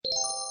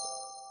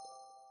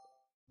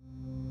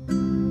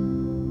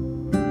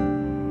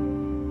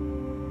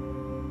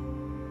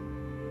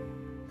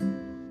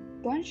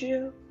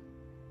Bonjour.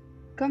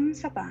 Comment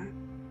ça va?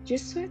 Je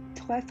suis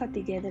très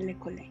fatiguée de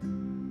l'école.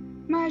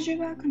 Mais je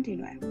vais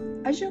continuer.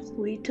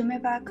 Aujourd'hui, tu me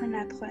vas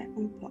connaître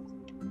un peu.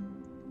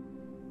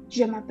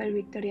 Je m'appelle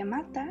Victoria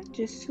Marta,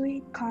 je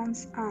suis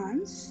 15 ans.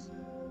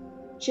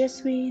 Je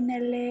suis née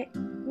le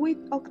 8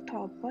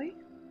 octobre.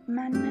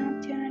 Ma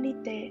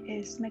nationalité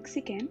est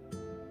mexicaine.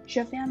 Je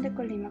viens de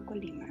Colima,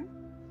 Colima.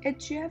 Et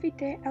tu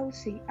habites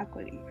aussi à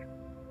Colima.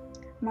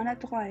 Mon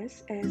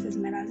adresse est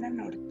Esmeralda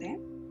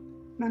Norte.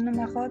 Mon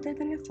numéro de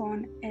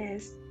téléphone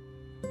est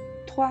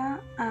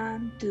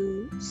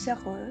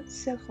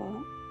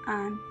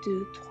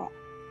 312000123.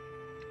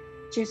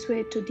 Je suis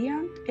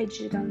étudiante et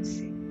je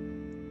danse.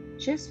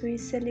 Je suis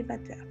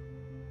célibataire.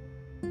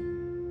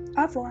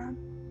 Au revoir.